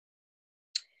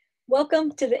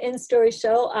Welcome to the InStory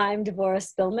Show. I'm Devorah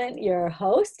Spilman, your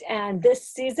host, and this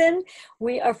season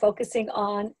we are focusing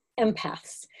on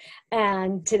empaths.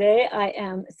 And today I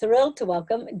am thrilled to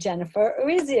welcome Jennifer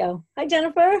Urezzio. Hi,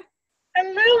 Jennifer.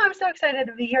 Hello, I'm so excited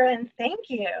to be here and thank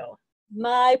you.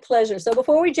 My pleasure. So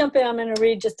before we jump in, I'm going to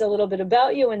read just a little bit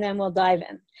about you and then we'll dive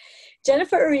in.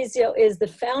 Jennifer Urezzio is the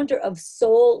founder of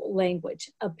Soul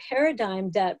Language, a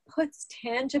paradigm that puts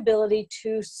tangibility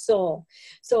to soul.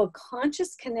 So a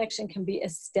conscious connection can be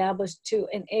established to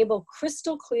enable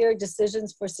crystal clear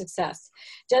decisions for success.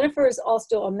 Jennifer is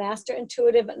also a master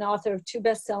intuitive and author of 2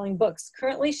 best-selling books.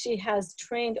 Currently, she has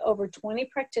trained over 20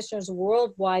 practitioners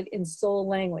worldwide in soul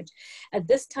language. At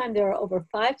this time, there are over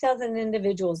 5,000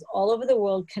 individuals all over the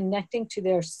world connecting to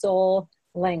their soul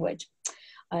language.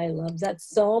 I love that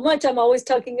so much. I'm always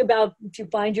talking about if you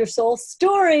find your soul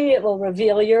story, it will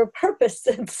reveal your purpose.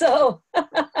 And so,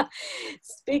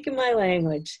 speaking my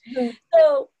language. Mm-hmm.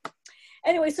 So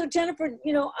anyway, so Jennifer,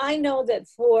 I know that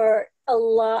for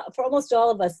almost all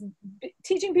of us,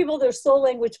 teaching people their soul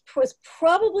language was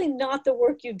probably not the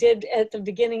work you did at the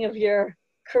beginning of your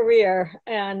career.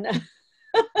 And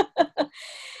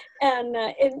and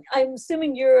I'm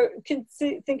assuming you can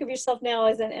think of yourself now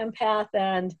as an empath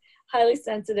and highly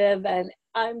sensitive, and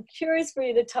I'm curious for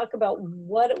you to talk about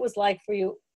what it was like for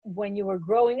you when you were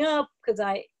growing up, because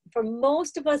for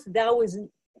most of us, that was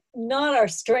not our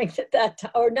strength at that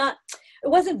time, or not, it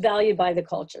wasn't valued by the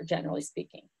culture, generally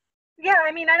speaking. Yeah,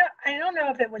 I mean, I don't know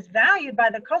if it was valued by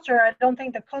the culture. I don't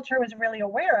think the culture was really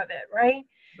aware of it, right?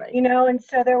 Right. And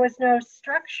so there was no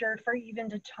structure for even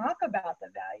to talk about the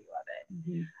value of it.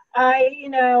 Mm-hmm.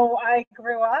 I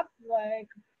grew up like,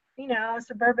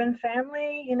 suburban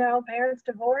family, parents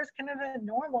divorced, kind of a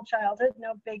normal childhood,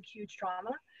 no big, huge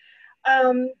trauma.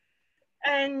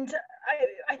 And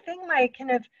I think my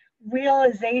kind of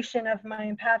realization of my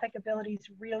empathic abilities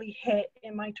really hit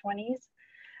in my 20s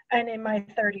and in my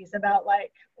 30s about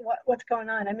like, what's going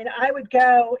on? I mean, I would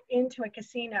go into a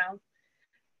casino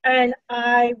and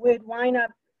I would wind up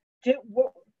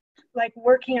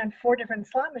working on 4 different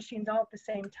slot machines all at the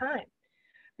same time,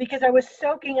 because I was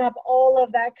soaking up all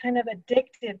of that kind of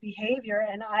addictive behavior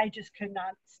and I just could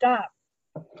not stop.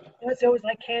 So it was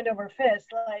like hand over fist.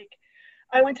 Like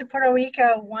I went to Puerto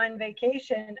Rico one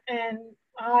vacation and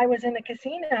I was in a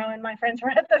casino and my friends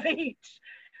were at the beach,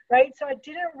 right? So I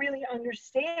didn't really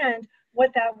understand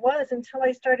what that was until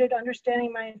I started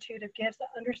understanding my intuitive gifts,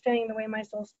 understanding the way my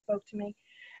soul spoke to me.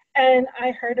 And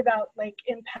I heard about like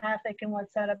empathic and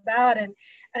what's that about. And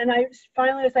I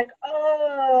finally was like,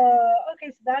 oh, okay,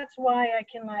 so that's why I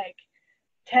can like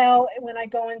tell when I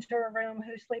go into a room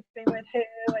who's sleeping with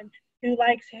who and who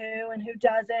likes who and who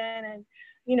doesn't. And,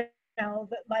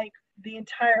 like the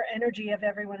entire energy of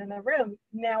everyone in the room.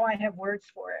 Now I have words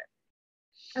for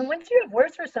it. And once you have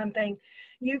words for something,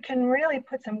 you can really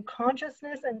put some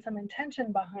consciousness and some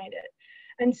intention behind it.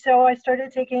 And so I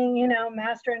started taking,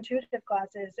 master intuitive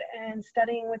classes and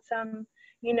studying with some,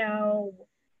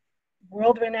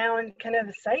 world-renowned kind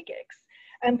of psychics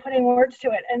and putting words to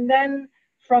it. And then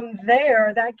from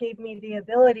there, that gave me the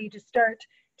ability to start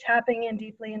tapping in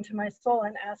deeply into my soul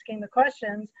and asking the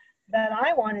questions that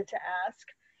I wanted to ask.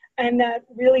 And that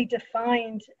really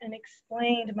defined and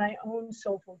explained my own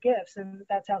soulful gifts. And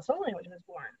that's how soul language was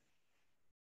born.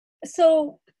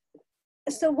 So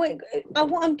wait,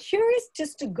 I'm curious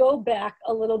just to go back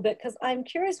a little bit, because I'm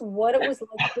curious what it was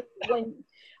like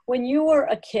when you were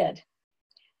a kid.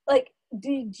 Like,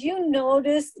 did you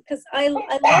notice, because I love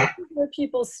to hear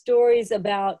people's stories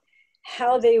about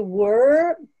how they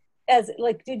were as,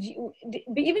 like, even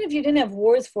if you didn't have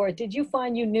words for it, did you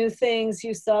find you knew things,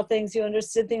 you saw things, you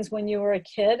understood things when you were a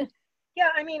kid? Yeah,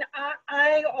 I mean,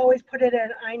 I always put it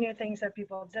in, I knew things that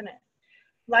people didn't.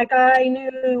 Like I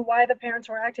knew why the parents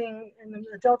were acting and the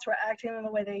adults were acting in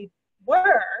the way they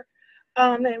were,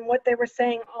 and what they were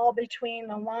saying all between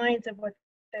the lines of what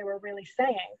they were really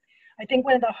saying. I think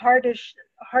one of the hardest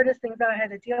things that I had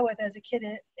to deal with as a kid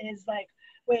is like,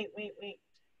 wait.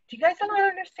 Do you guys not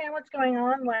understand what's going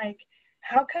on? Like,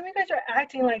 how come you guys are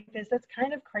acting like this? That's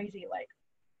kind of crazy. Like,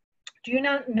 do you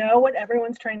not know what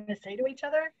everyone's trying to say to each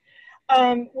other?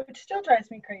 Which still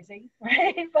drives me crazy,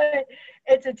 right? But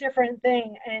it's a different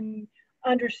thing. And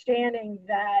understanding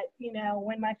that,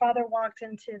 when my father walked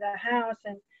into the house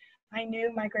and I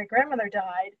knew my great-grandmother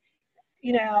died,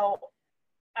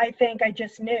 I think I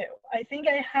just knew. I think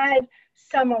I had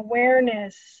some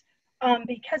awareness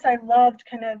because I loved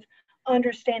kind of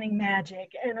understanding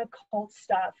magic and occult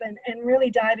stuff and really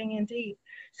diving in deep.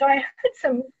 So I had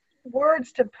some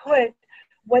words to put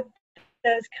what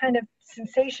those kind of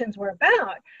sensations were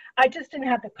about. I just didn't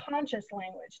have the conscious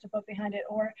language to put behind it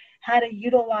or how to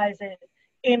utilize it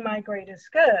in my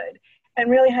greatest good and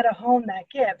really how to hone that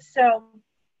gift. So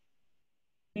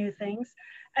new things,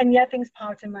 and yet things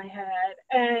popped in my head.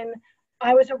 And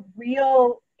I was a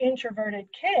real introverted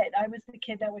kid. I was the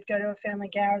kid that would go to a family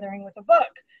gathering with a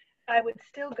book. I would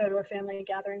still go to a family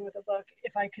gathering with a book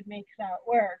if I could make that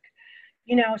work.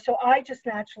 You know, so I just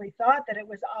naturally thought that it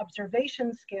was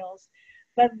observation skills,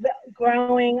 but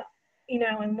growing, you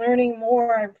know, and learning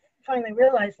more, I finally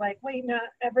realized, like, wait, not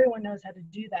everyone knows how to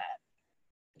do that.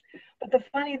 But the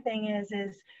funny thing is,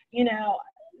 you know,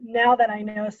 now that I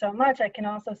know so much, I can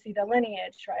also see the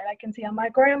lineage, right? I can see how my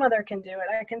grandmother can do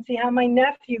it. I can see how my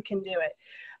nephew can do it.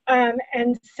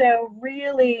 And so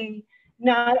really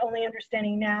not only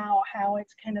understanding now how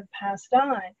it's kind of passed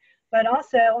on, but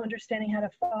also understanding how to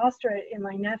foster it in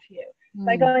my nephew.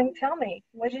 By going, tell me,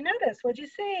 what'd you notice? What'd you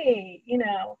see? You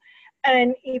know,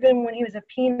 and even when he was a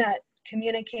peanut,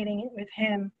 communicating with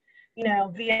him, you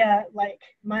know, via like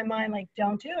my mind, like,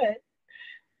 don't do it.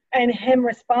 And him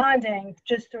responding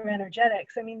just through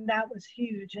energetics. I mean, that was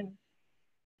huge. And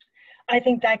I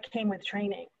think that came with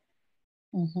training.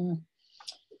 Mm-hmm.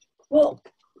 Well,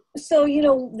 so, you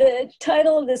know, the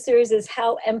title of this series is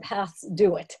How Empaths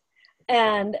Do It.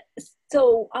 And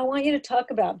so I want you to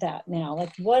talk about that now.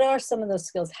 Like, what are some of those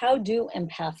skills? How do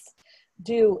empaths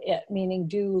do it, meaning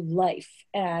do life?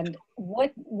 And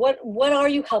what are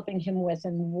you helping him with?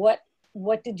 And what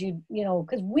did you, you know,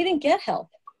 because we didn't get help.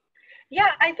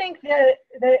 Yeah, I think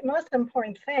the most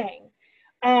important thing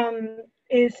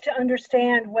is to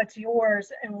understand what's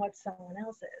yours and what someone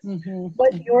else's. Mm-hmm.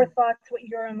 What your thoughts, what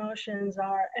your emotions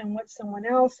are, and what someone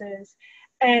else's.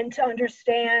 And to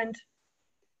understand,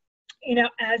 you know,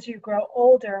 as you grow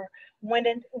older, when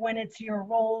it's your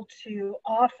role to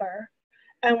offer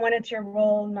and when it's your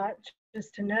role not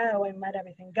just to know and let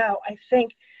everything go. I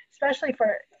think, especially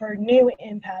for new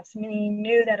empaths, meaning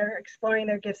new that are exploring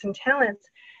their gifts and talents,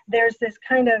 there's this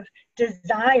kind of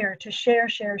desire to share,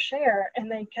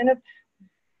 and they kind of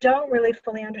don't really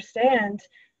fully understand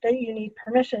that you need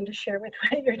permission to share with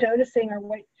what you're noticing or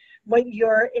what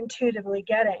you're intuitively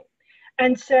getting.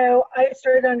 And so I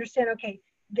started to understand, okay,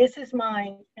 this is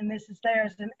mine and this is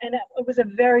theirs. And it was a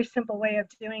very simple way of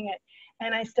doing it.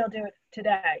 And I still do it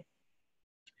today.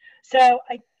 So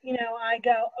I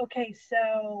go, okay,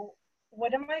 so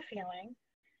what am I feeling?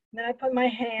 And then I put my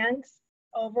hands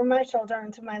over my shoulder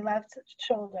into my left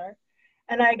shoulder.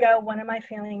 And I go, what am I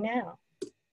feeling now?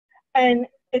 And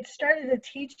it started to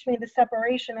teach me the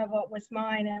separation of what was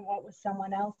mine and what was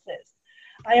someone else's.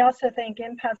 I also think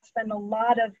empaths spend a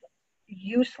lot of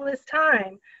useless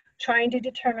time trying to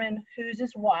determine whose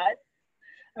is what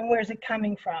and where's it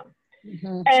coming from.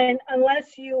 Mm-hmm. And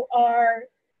unless you are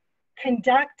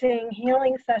conducting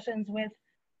healing sessions with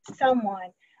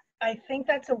someone, I think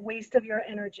that's a waste of your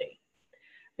energy,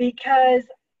 because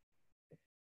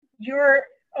your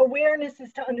awareness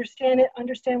is to understand it,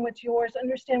 understand what's yours,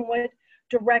 understand what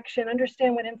direction,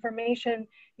 understand what information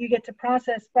you get to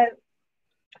process, but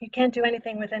you can't do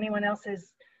anything with anyone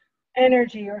else's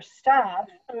energy or stuff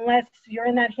unless you're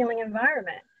in that healing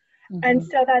environment. Mm-hmm. And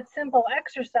so that simple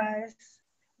exercise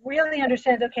really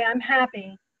understands, okay, I'm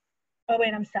happy. Oh,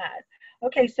 wait, I'm sad.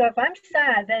 Okay, so if I'm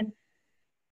sad, then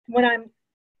when I'm,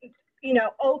 you know,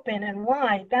 open and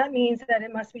wide, that means that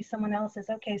it must be someone else's.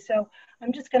 Okay, so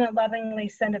I'm just going to lovingly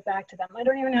send it back to them. I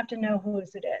don't even have to know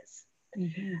whose it is.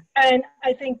 Mm-hmm. And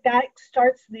I think that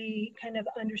starts the kind of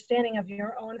understanding of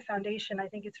your own foundation. I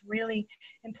think it's really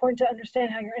important to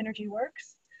understand how your energy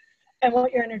works and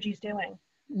what your energy is doing.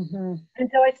 Mm-hmm. And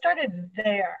so I started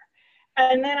there.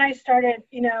 And then I started,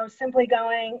 you know, simply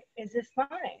going, is this mine?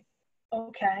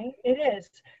 Okay, it is.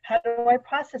 How do I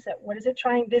process it? What is it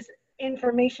this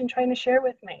information trying to share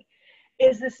with me?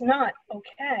 Is this not?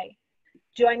 Okay.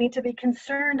 Do I need to be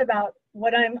concerned about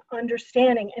what I'm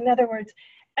understanding? In other words,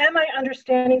 am I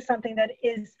understanding something that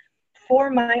is for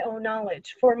my own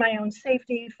knowledge, for my own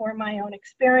safety, for my own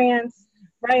experience,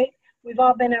 right? We've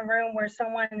all been in a room where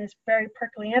someone is very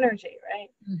prickly energy, right?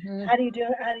 Mm-hmm. How do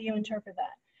you interpret that?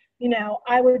 You know,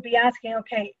 I would be asking,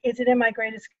 okay, is it in my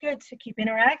greatest good to keep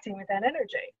interacting with that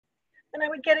energy? And I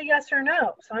would get a yes or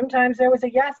no. Sometimes there was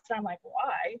a yes, and I'm like,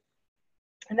 why?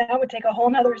 And that would take a whole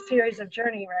nother series of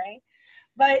journey, right?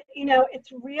 But, you know, it's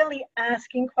really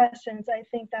asking questions. I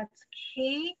think that's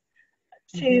key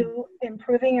to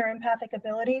improving your empathic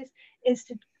abilities, is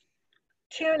to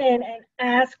tune in and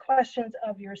ask questions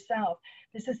of yourself.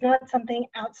 This is not something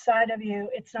outside of you.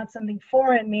 It's not something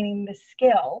foreign, meaning the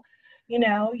skill. You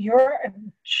know, you're a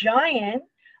giant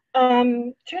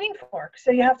tuning fork.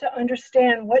 So you have to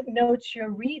understand what notes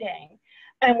you're reading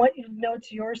and what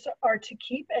notes yours are to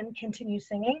keep and continue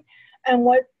singing, and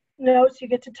what notes you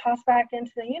get to toss back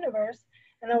into the universe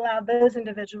and allow those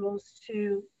individuals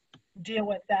to deal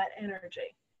with that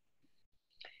energy.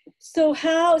 So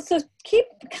keep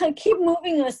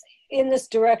moving us in this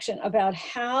direction about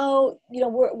how,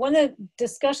 one of the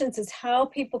discussions is how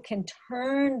people can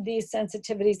turn these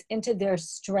sensitivities into their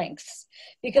strengths,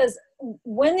 because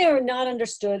when they're not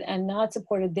understood and not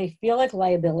supported, they feel like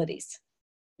liabilities.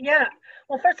 Yeah.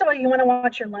 Well, first of all, you want to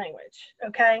watch your language,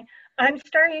 okay? I'm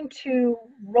starting to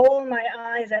roll my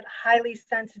eyes at highly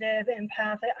sensitive,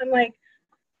 empathic. I'm like,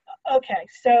 okay,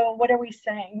 so what are we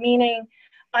saying? Meaning,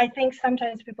 I think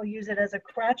sometimes people use it as a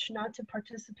crutch not to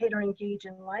participate or engage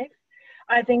in life.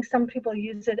 I think some people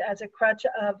use it as a crutch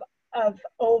of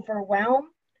overwhelm.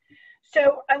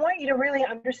 So I want you to really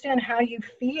understand how you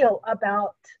feel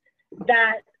about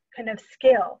that kind of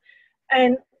skill.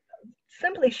 And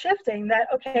simply shifting that,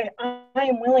 okay, I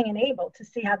am willing and able to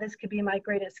see how this could be my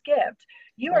greatest gift.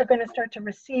 You are going to start to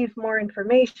receive more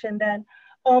information than,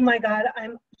 oh my God,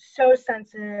 I'm so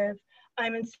sensitive.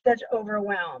 I'm in such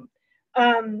overwhelm.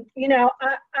 I'm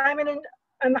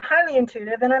highly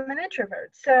intuitive and I'm an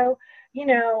introvert. So,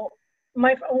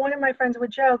 one of my friends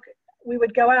would joke, we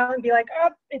would go out and be like, oh,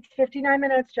 it's 59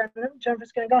 minutes,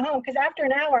 Jennifer's going to go home. Because after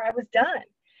an hour, I was done.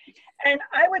 And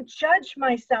I would judge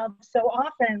myself so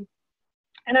often.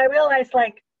 And I realized,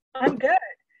 like, I'm good.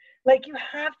 Like, you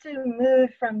have to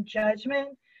move from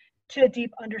judgment to a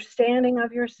deep understanding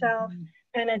of yourself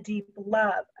and a deep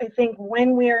love. I think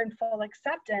when we are in full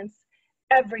acceptance,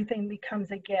 everything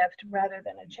becomes a gift rather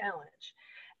than a challenge.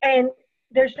 And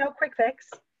there's no quick fix.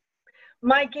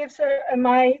 My gifts are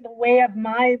the way of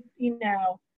my,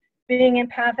 being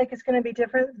empathic is going to be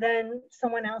different than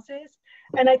someone else's.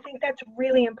 And I think that's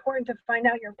really important to find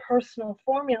out your personal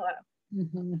formula.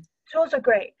 Mm-hmm. Tools are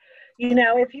great.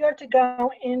 If you have to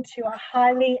go into a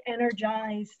highly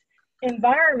energized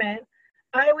environment,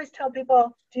 I always tell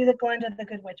people, do the Glenda the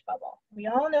Good Witch bubble. We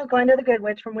all know Glenda the Good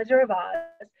Witch from Wizard of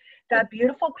Oz, that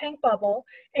beautiful pink bubble,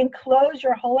 enclose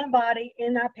your whole body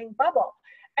in that pink bubble.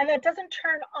 And that doesn't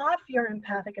turn off your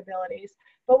empathic abilities,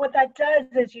 but what that does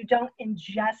is you don't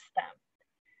ingest them.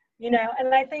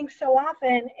 And I think so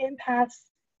often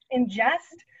empaths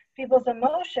ingest people's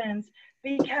emotions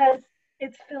because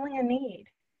it's filling a need.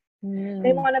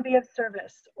 They want to be of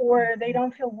service, or they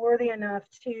don't feel worthy enough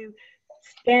to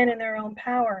stand in their own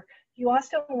power. You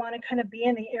also want to kind of be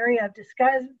in the area of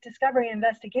discovery and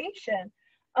investigation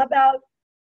about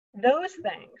those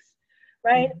things,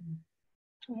 right?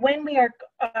 Mm-hmm. When we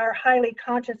are highly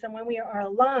conscious and when we are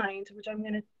aligned, which I'm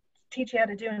going to teach you how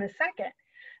to do in a second,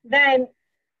 then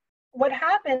what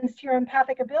happens to your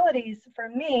empathic abilities, for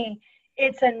me,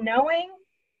 it's a knowing,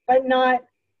 but not,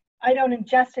 I don't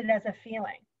ingest it as a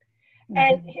feeling. Mm-hmm.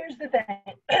 And here's the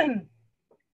thing.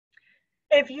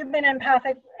 If you've been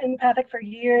empathic for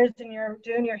years and you're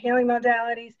doing your healing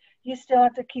modalities, you still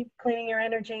have to keep cleaning your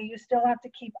energy. You still have to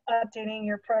keep updating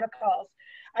your protocols.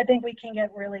 I think we can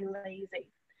get really lazy.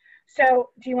 So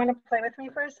do you want to play with me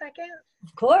for a second?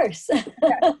 Of course.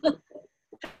 Okay.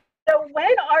 So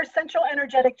when our central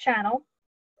energetic channel,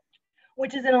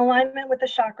 which is in alignment with the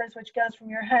chakras, which goes from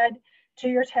your head to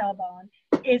your tailbone,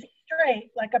 is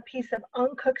straight, like a piece of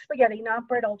uncooked spaghetti, not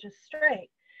brittle, just straight,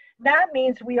 that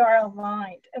means we are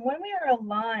aligned. And when we are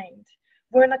aligned,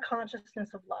 we're in the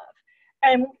consciousness of love.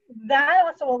 And that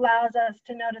also allows us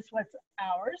to notice what's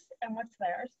ours and what's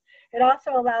theirs. It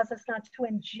also allows us not to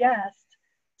ingest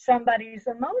somebody's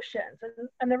emotions.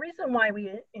 And the reason why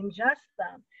we ingest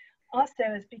them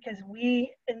also is because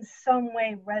we in some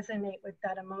way resonate with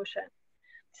that emotion.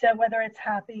 So whether it's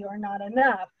happy or not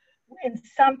enough, in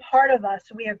some part of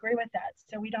us, we agree with that.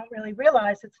 So we don't really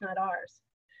realize it's not ours.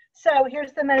 So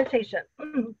here's the meditation.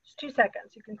 Just 2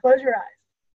 seconds. You can close your eyes.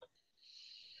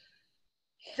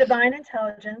 Divine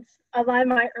intelligence, align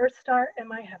my earth star and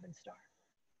my heaven star.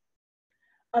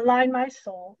 Align my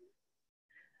soul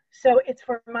so it's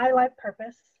for my life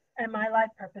purpose and my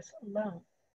life purpose alone.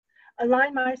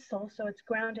 Align my soul so it's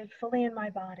grounded fully in my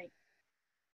body.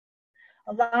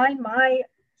 Align my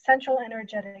central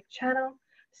energetic channel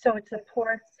so it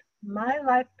supports my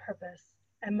life purpose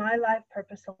and my life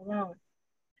purpose alone.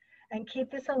 And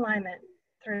keep this alignment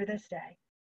through this day.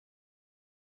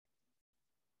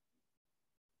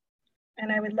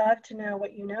 And I would love to know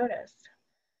what you noticed.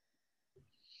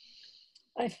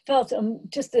 I felt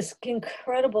just this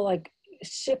incredible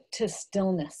shift to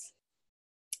stillness,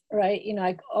 right?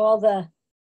 Even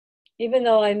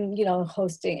though I'm,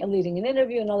 hosting and leading an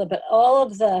interview and all that, but all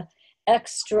of the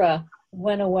extra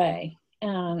went away.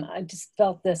 And I just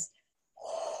felt this.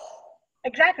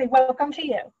 Exactly. Welcome to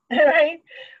you, right?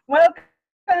 Welcome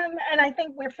and I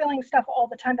think we're feeling stuff all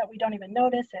the time that we don't even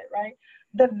notice it, right?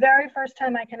 The very first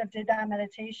time I kind of did that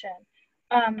meditation,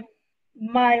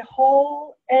 my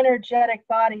whole energetic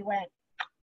body went,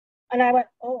 and I went,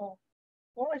 oh,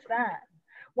 what was that?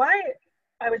 Why?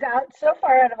 I was so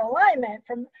far out of alignment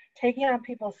from taking on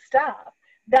people's stuff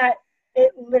that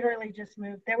it literally just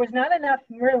moved. There was not enough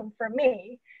room for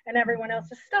me and everyone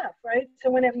else's stuff, right?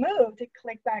 So when it moved, it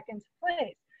clicked back into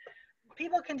place.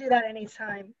 People can do that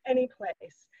anytime, any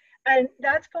place. And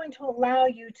that's going to allow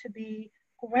you to be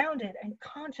grounded and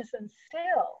conscious and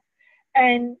still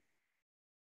and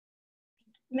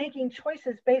making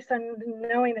choices based on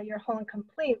knowing that you're whole and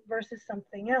complete versus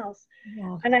something else.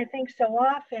 Yeah. And I think so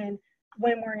often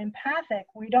when we're empathic,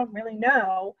 we don't really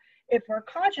know if we're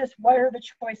conscious, what are the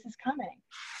choices coming?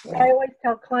 Yeah. I always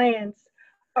tell clients,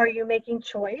 are you making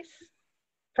choice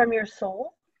from your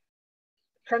soul,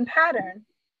 from pattern,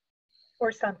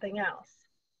 or something else?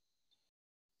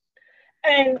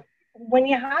 And when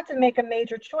you have to make a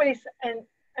major choice, and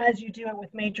as you do it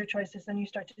with major choices, then you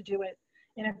start to do it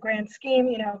in a grand scheme,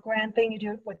 you know, grand thing, you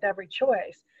do it with every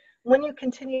choice. When you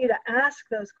continue to ask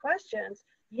those questions,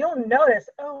 you'll notice,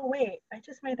 oh, wait, I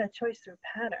just made that choice through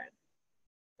pattern,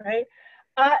 right?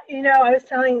 You know, I was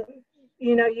telling,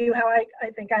 you know, you how I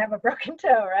think I have a broken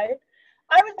toe, right?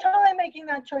 I was totally making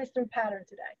that choice through pattern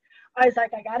today. I was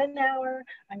like, I got an hour,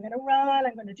 I'm going to run,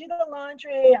 I'm going to do the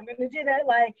laundry, I'm going to do that.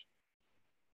 Like,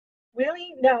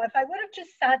 really? No, if I would have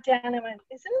just sat down and went,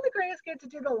 isn't it the greatest good to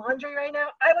do the laundry right now?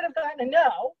 I would have gotten a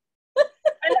no.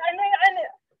 and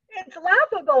it's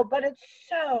laughable, but it's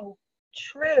so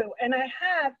true. And I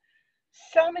have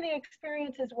so many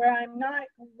experiences where I'm not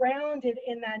grounded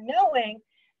in that knowing,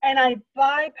 and I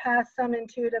bypass some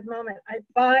intuitive moment. I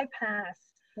bypass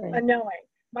a knowing.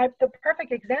 The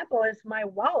perfect example is my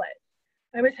wallet.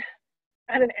 I was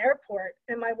at an airport,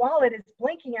 and my wallet is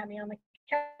blinking at me on the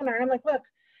counter. And I'm like, look,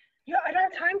 I don't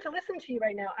have time to listen to you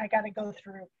right now. I got to go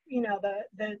through, you know,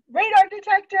 the radar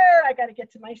detector. I got to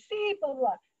get to my seat, blah, blah,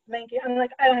 blah. Blinking. I'm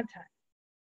like, I don't have time.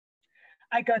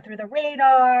 I go through the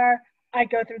radar. I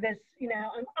go through this, you know,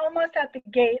 I'm almost at the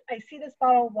gate. I see this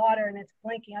bottle of water and it's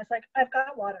blinking. I was like, I've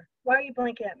got water. Why are you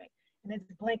blinking at me? And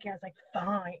it's blinking. I was like,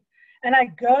 fine. And I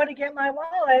go to get my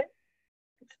wallet.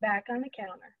 It's back on the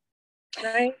counter,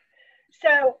 right?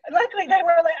 So luckily they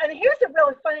were like, and here's the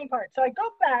really funny part. So I go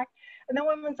back and the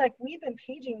woman's like, we've been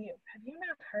paging you. Have you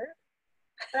not heard?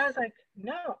 And I was like,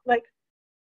 no,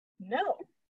 no.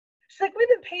 She's like, we've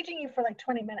been paging you for like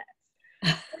 20 minutes.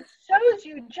 It shows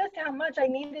you just how much I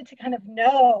needed to kind of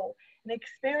know and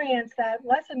experience that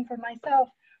lesson for myself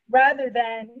rather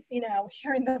than, you know,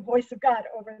 hearing the voice of God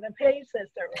over the page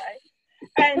system,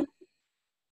 right? And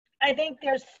I think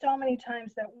there's so many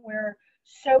times that we're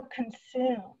so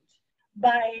consumed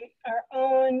by our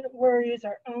own worries,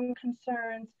 our own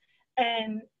concerns,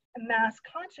 and mass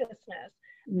consciousness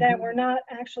that we're not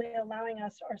actually allowing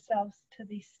ourselves to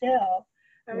be still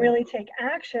and really take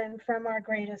action from our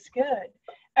greatest good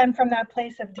and from that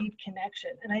place of deep connection.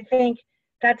 And I think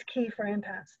that's key for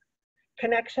empaths.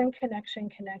 Connection, connection,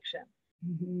 connection.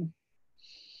 Mm-hmm.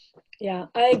 Yeah,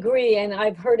 I agree. And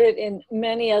I've heard it in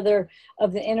many other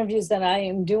of the interviews that I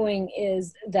am doing,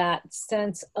 is that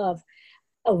sense of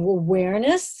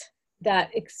awareness, that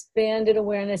expanded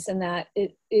awareness, and that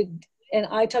and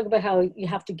I talk about how you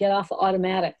have to get off the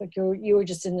automatic. Like you were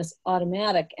just in this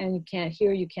automatic and you can't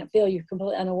hear, you can't feel, you're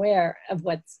completely unaware of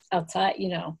what's outside, you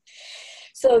know.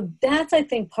 So that's, I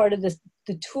think, part of this,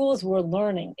 the tools we're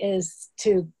learning is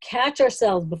to catch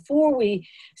ourselves before we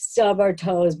stub our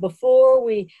toes, before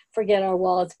we forget our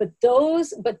wallets. But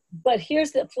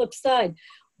here's the flip side.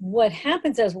 What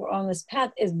happens as we're on this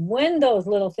path is when those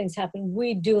little things happen,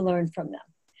 we do learn from them.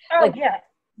 Oh, like, yeah.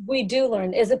 We do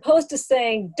learn, as opposed to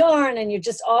saying, darn, and you're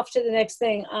just off to the next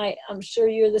thing. I'm sure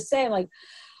you're the same. Like,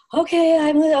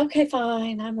 okay,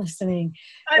 fine, I'm listening.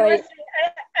 I'm listening.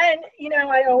 And, you know,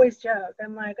 I always joke.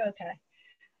 I'm like, okay,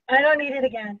 I don't need it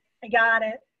again. I got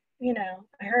it. You know,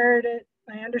 I heard it.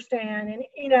 I understand. And,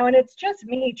 you know, and it's just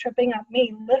me tripping up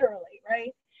me, literally,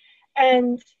 right?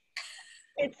 And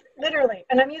it's literally,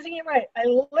 and I'm using it right. I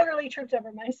literally tripped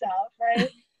over myself,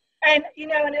 right? And, you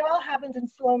know, and it all happens in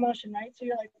slow motion, right? So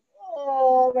you're like,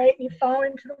 oh, right? And you fall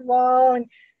into the wall and,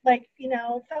 like, you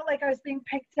know, it felt like I was being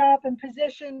picked up and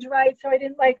positioned, right? So I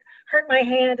didn't, like, hurt my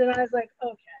hand. And I was like,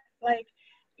 okay, like,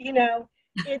 you know,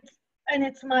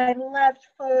 it's my left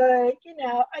foot, you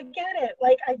know, I get it.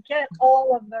 Like, I get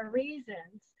all of the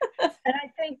reasons. And I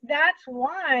think that's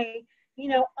why, you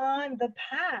know, on the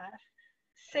path,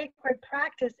 sacred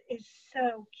practice is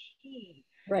so key.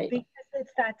 Right. Because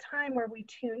it's that time where we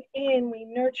tune in, we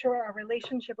nurture our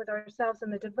relationship with ourselves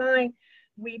and the divine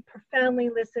We profoundly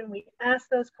listen. We ask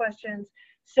those questions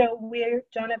so we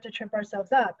don't have to trip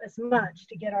ourselves up as much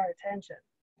to get our attention.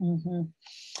 Mm-hmm.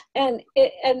 And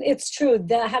it's true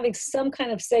that having some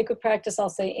kind of sacred practice, I'll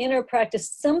say inner practice,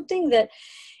 something that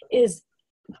is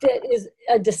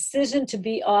a decision to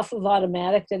be off of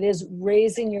automatic, that is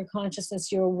raising your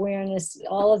consciousness, your awareness,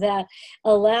 all of that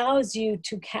allows you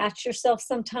to catch yourself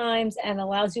sometimes and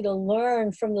allows you to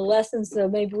learn from the lessons, so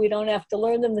maybe we don't have to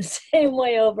learn them the same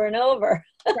way over and over.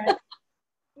 Right.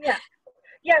 Yeah.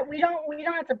 Yeah, we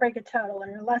don't have to break a toe to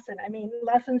learn a lesson. I mean,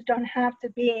 lessons don't have to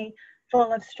be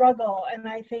full of struggle. And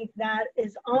I think that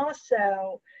is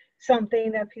also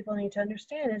something that people need to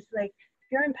understand is like,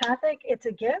 if you're empathic, it's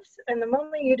a gift. And the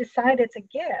moment you decide it's a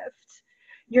gift,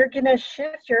 you're going to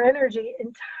shift your energy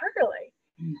entirely.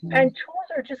 Mm-hmm. And tools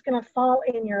are just going to fall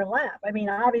in your lap. I mean,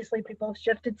 obviously people have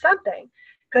shifted something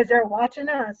because they're watching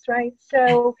us, right?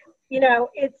 So,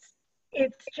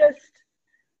 it's just,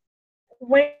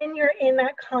 when you're in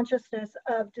that consciousness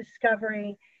of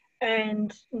discovery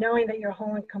and knowing that you're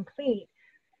whole and complete,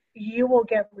 you will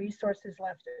get resources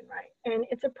left and right. And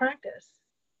it's a practice.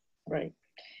 Right.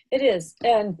 It is.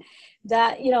 And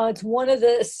that, it's one of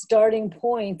the starting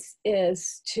points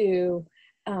is to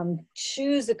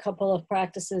choose a couple of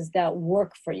practices that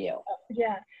work for you.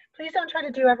 Yeah. Please don't try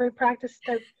to do every practice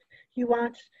that you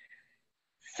want.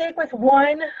 Stick with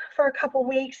one for a couple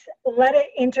weeks, let it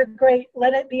integrate,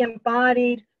 let it be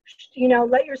embodied,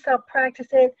 let yourself practice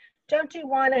it. Don't do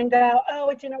one and go, oh,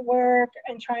 it didn't work,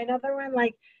 and try another one.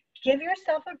 Like, give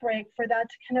yourself a break for that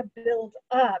to kind of build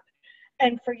up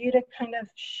and for you to kind of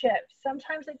shift.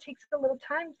 Sometimes it takes a little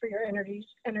time for your energy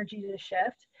to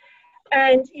shift.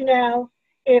 And,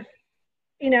 if,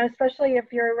 especially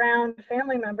if you're around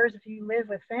family members, if you live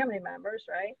with family members,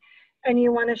 right, and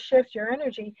you want to shift your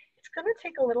energy, it's going to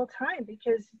take a little time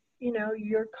because,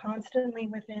 you're constantly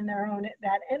within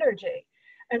that energy.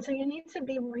 And so you need to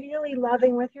be really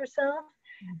loving with yourself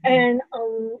and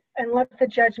let the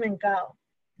judgment go.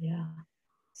 Yeah.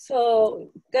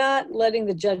 So that letting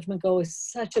the judgment go is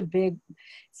such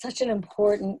an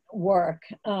important work.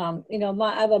 I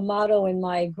have a motto in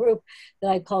my group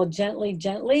that I call gently,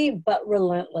 gently, but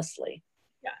relentlessly.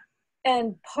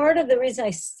 And part of the reason I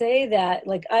say that,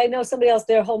 like, I know somebody else,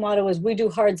 their whole motto is we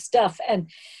do hard stuff. And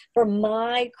for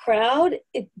my crowd,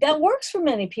 that works for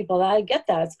many people. I get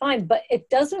that, it's fine, but it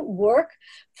doesn't work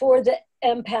for the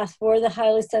empath, for the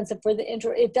highly sensitive, for the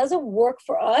introvert. It doesn't work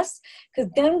for us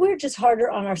because then we're just harder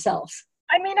on ourselves.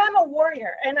 I mean, I'm a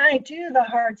warrior and I do the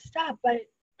hard stuff, but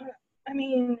I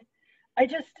mean,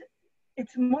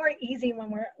 it's more easy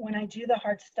when I do the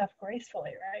hard stuff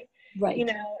gracefully, right? Right.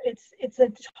 It's a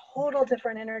total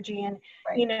different energy, and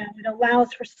right. It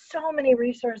allows for so many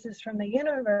resources from the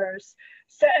universe.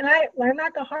 So, and I learned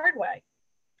that the hard way.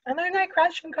 I learned that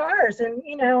crashing cars and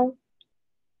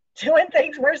doing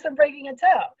things worse than breaking a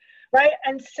toe, right?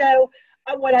 And so,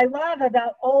 what I love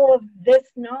about all of this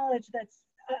knowledge that's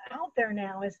out there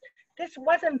now is this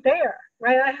wasn't there,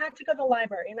 right? I had to go to the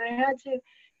library and I had to,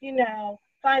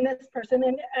 find this person,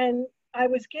 and I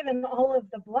was given all of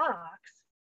the blocks.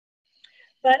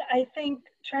 But I think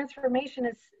transformation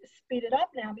is speeded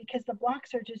up now because the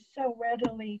blocks are just so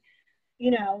readily,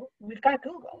 we've got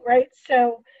Google, right?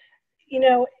 So,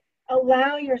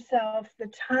 allow yourself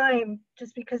the time,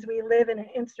 just because we live in an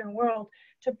instant world,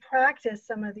 to practice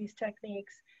some of these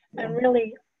techniques and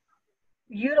really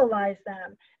utilize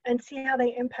them and see how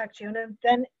they impact you. And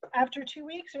then after 2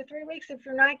 weeks or 3 weeks, if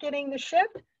you're not getting the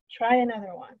shift, try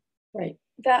another one. Right.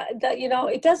 That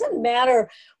it doesn't matter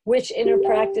which inner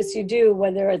practice you do,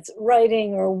 whether it's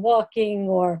writing or walking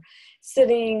or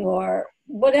sitting or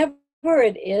whatever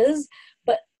it is,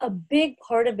 but a big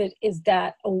part of it is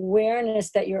that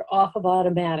awareness that you're off of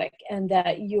automatic and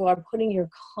that you are putting your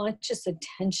conscious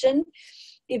attention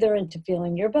either into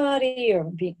feeling your body or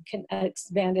being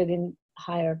expanded in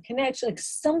higher connection, like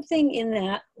something in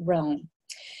that realm.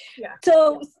 Yeah.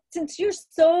 So since you're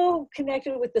so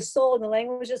connected with the soul and the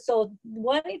language of the soul,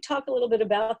 why don't you talk a little bit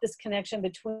about this connection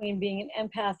between being an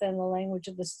empath and the language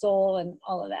of the soul and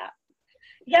all of that?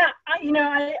 Yeah,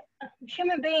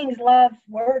 human beings love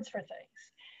words for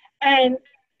things. And,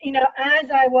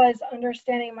 as I was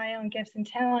understanding my own gifts and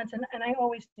talents, and I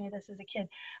always knew this as a kid,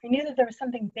 I knew that there was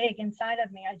something big inside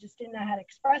of me. I just didn't know how to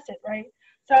express it, right?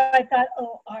 So I thought,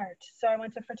 art. So I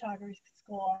went to photography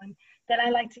school, and then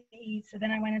I liked to eat. So then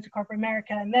I went into corporate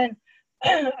America, and then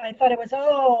I thought it was,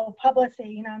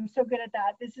 publicity. I'm so good at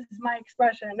that. This is my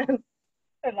expression.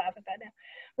 I laugh at that now,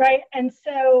 right? And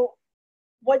so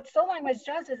what soul language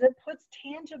does is it puts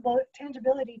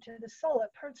tangibility to the soul.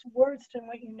 It puts words to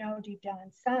what you know deep down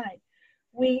inside.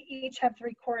 we each have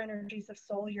 3 core energies of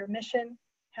soul: your mission,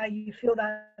 how you feel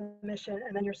that mission,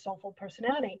 and then your soulful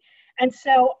personality. And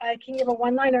so I can give a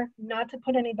one-liner, not to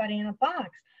put anybody in a box,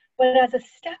 but as a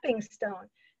stepping stone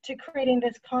to creating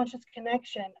this conscious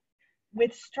connection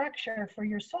with structure for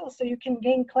your soul so you can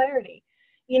gain clarity.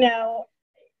 You know,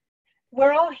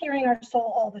 we're all hearing our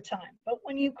soul all the time, but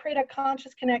when you create a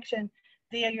conscious connection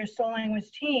via your soul language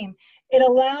team, it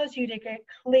allows you to get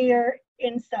clear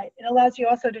insight. It allows you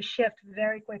also to shift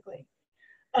very quickly.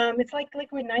 It's like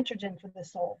liquid nitrogen for the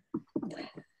soul.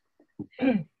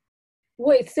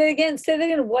 Wait, say that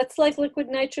again. What's like liquid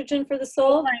nitrogen for the soul?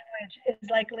 Soul language is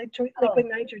like liquid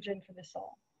nitrogen for the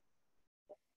soul.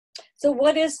 So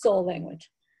what is soul language?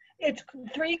 It's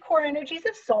 3 core energies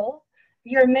of soul: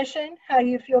 your mission, how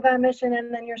you feel that mission,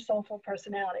 and then your soulful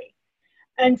personality.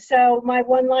 And so my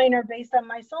one-liner based on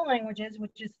my soul languages,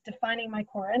 which is defining my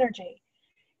core energy,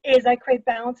 is I create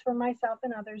balance for myself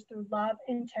and others through love,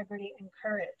 integrity, and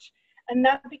courage. And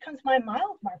that becomes my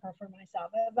mile marker for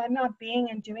myself. If I'm not being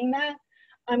and doing that,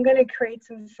 I'm going to create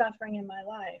some suffering in my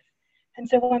life. And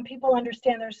so when people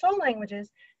understand their soul languages,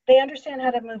 they understand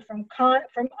how to move from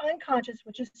unconscious,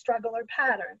 which is struggle or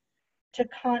pattern, to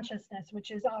consciousness, which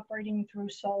is operating through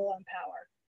soul and power.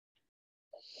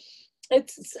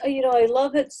 It's, you know, I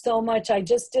love it so much. I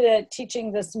just did a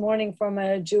teaching this morning from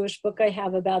a Jewish book I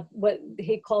have about what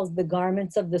he calls the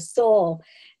garments of the soul,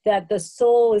 that the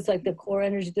soul is like the core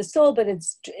energy of the soul, but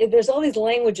there's all these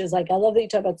languages. Like, I love that you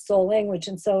talk about soul language.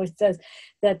 And so it says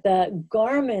that the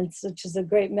garments, which is a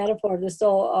great metaphor of the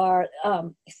soul, are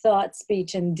thought,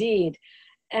 speech, and deed.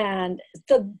 And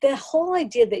so the whole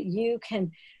idea that you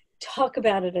can talk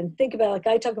about it and think about it, like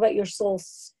I talk about your soul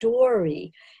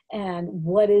story and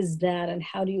what is that and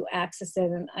how do you access it.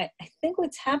 And I think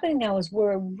what's happening now is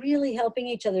we're really helping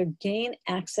each other gain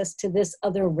access to this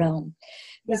other realm,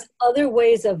 these other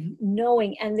ways of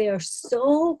knowing, and they are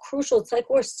so crucial. It's like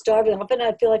we're starving. Often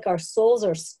I feel like our souls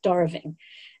are starving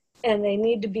and they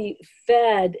need to be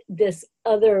fed this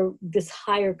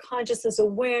higher consciousness,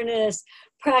 awareness,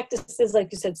 practices, like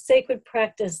you said, sacred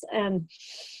practice. And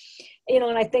you know,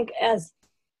 and I think as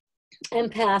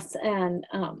empaths and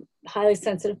highly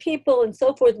sensitive people and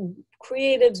so forth,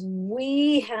 creatives,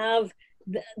 we have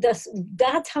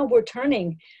that's how we're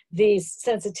turning these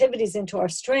sensitivities into our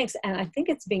strengths. And I think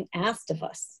it's being asked of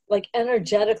us, like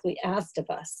energetically asked of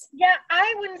us. Yeah,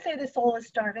 I wouldn't say the soul is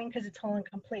starving because it's whole and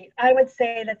complete. I would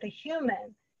say that the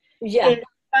human is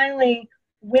finally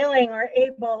willing or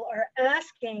able or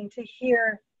asking to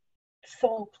hear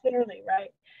soul clearly, right?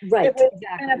 Right, it was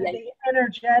exactly. kind of the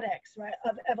energetics, right,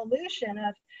 of evolution.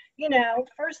 Of, you know,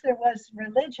 first there was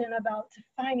religion about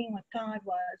defining what God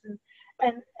was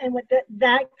and what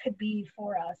that could be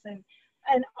for us,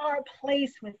 and our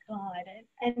place with God.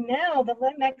 And now the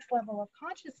next level of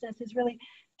consciousness is really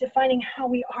defining how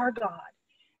we are God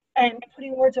and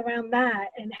putting words around that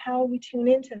and how we tune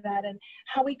into that and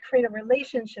how we create a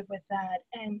relationship with that.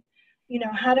 And, you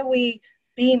know, how do we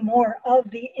be more of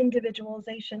the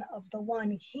individualization of the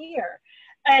one here?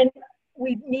 And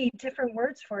we need different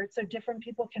words for it so different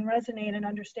people can resonate and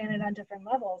understand it on different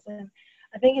levels. And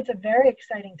I think it's a very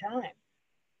exciting time.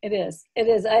 It is. It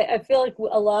is. I feel like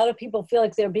a lot of people feel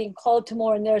like they're being called to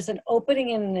more, and there's an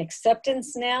opening and an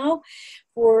acceptance now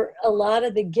for a lot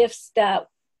of the gifts that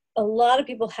a lot of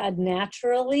people had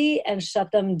naturally and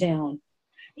shut them down.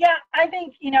 Yeah, I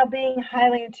think, you know, being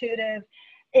highly intuitive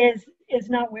is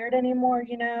not weird anymore,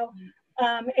 you know.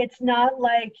 It's not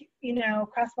like, you know,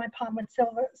 cross my palm with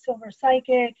silver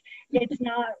psychic. It's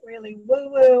not really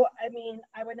woo-woo. I mean,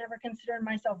 I would never consider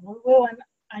myself woo-woo, and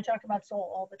I talk about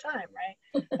soul all the time,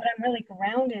 right? But I'm really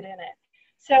grounded in it.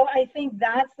 So I think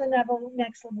that's the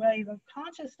next wave of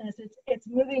consciousness. It's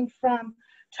moving from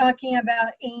talking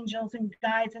about angels and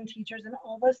guides and teachers, and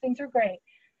all those things are great,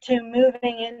 to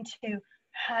moving into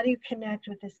how do you connect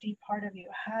with this deep part of you?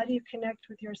 How do you connect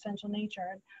with your essential nature?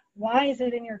 And why is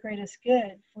it in your greatest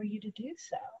good for you to do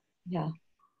so?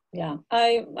 Yeah,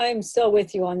 I'm so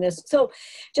with you on this. So,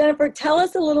 Jennifer, tell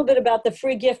us a little bit about the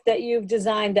free gift that you've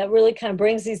designed that really kind of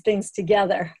brings these things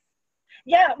together.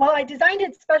 Yeah, well, I designed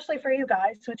it especially for you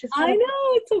guys, which is I know,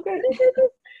 it's so great.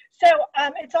 So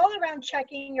it's all around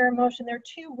checking your emotion. There are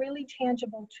 2 really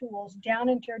tangible tools, down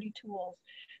and dirty tools,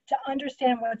 to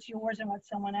understand what's yours and what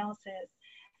someone else is,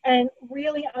 and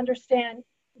really understand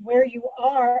where you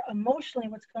are emotionally,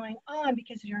 what's going on,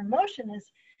 because your emotion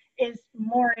is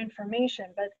more information.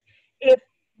 But if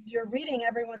you're reading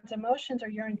everyone's emotions or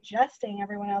you're ingesting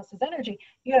everyone else's energy,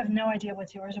 you have no idea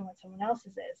what's yours and what someone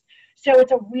else's is. So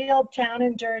it's a real down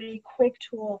and dirty, quick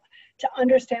tool to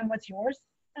understand what's yours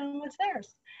and what's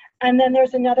theirs. And then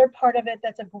there's another part of it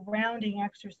that's a grounding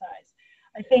exercise.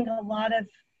 I think a lot of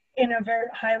introvert,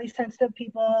 highly sensitive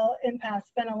people, empaths,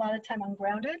 spend a lot of time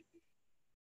ungrounded.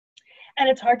 And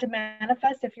it's hard to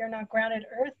manifest if you're not grounded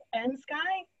earth and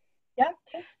sky. Yeah.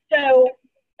 So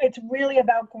it's really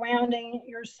about grounding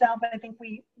yourself. I think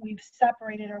we've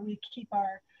separated, or we keep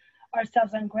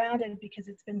ourselves ungrounded because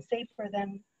it's been safer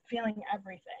than feeling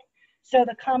everything. So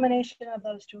the combination of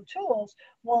those two tools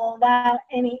will allow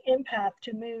any empath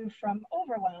to move from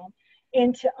overwhelm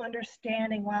into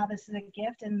understanding, wow, this is a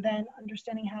gift, and then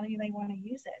understanding how do they want to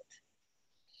use it.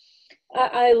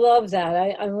 I love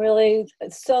that. I'm really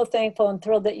so thankful and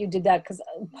thrilled that you did that, because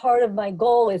part of my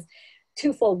goal is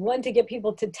twofold. One, to get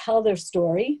people to tell their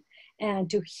story and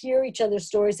to hear each other's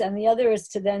stories. And the other is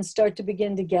to then start to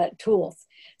begin to get tools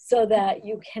so that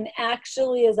you can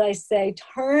actually, as I say,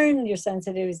 turn your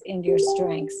sensitivities into your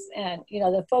strengths. And, you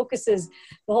know, the focus is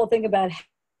the whole thing about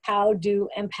how do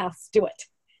empaths do it?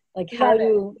 Like how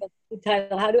do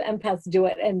empaths do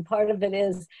it? And part of it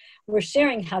is we're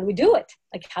sharing, how do we do it?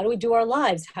 Like, how do we do our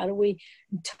lives? How do we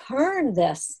turn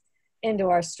this into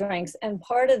our strengths? And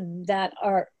part of that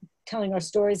are telling our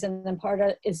stories, and then part of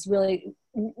it is really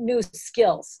new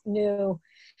skills, new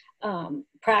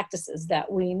practices that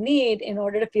we need in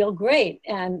order to feel great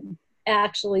and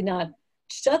actually not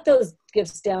shut those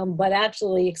gifts down, but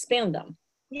actually expand them.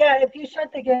 Yeah, if you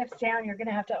shut the gifts down, you're going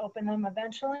to have to open them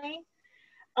eventually.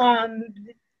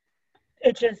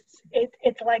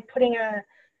 It's like putting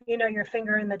your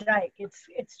finger in the dike.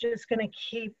 It's just going to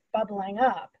keep bubbling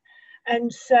up.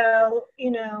 And so,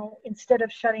 instead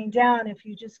of shutting down, if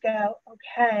you just go,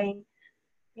 okay,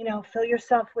 fill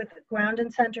yourself with ground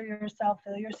and center yourself,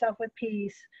 fill yourself with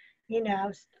peace,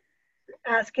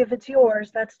 ask if it's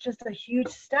yours. That's just a huge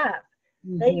step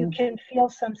that you can feel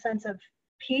some sense of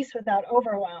peace without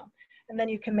overwhelm. And then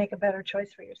you can make a better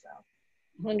choice for yourself.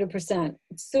 100%.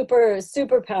 Super,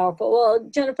 super powerful. Well,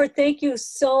 Jennifer, thank you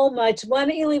so much. Why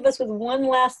don't you leave us with one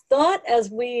last thought as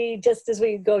we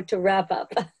go to wrap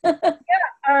up?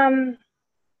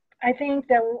 I think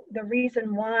that the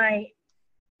reason why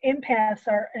empaths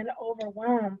are in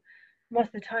overwhelm most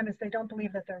of the time is they don't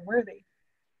believe that they're worthy.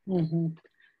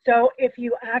 So if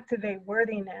you activate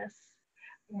worthiness,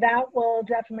 that will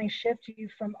definitely shift you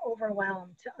from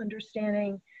overwhelm to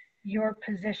understanding your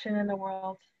position in the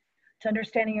world, to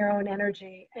understanding your own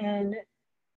energy, and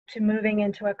to moving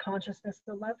into a consciousness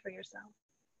of love for yourself.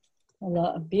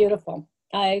 Beautiful.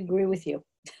 I agree with you.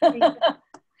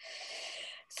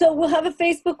 So we'll have a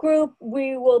Facebook group.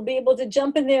 We will be able to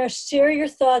jump in there, share your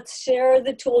thoughts, share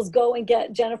the tools, go and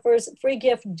get Jennifer's free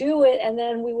gift, do it. And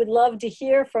then we would love to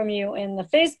hear from you in the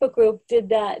Facebook group. Did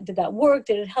that work?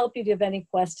 Did it help you? Do you have any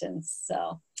questions?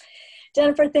 So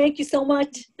Jennifer, thank you so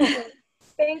much.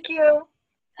 Thank you.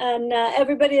 And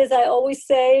everybody, as I always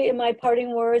say in my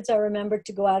parting words, I remember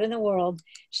to go out in the world,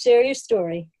 share your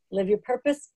story, live your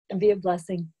purpose, and be a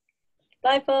blessing.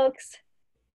 Bye, folks.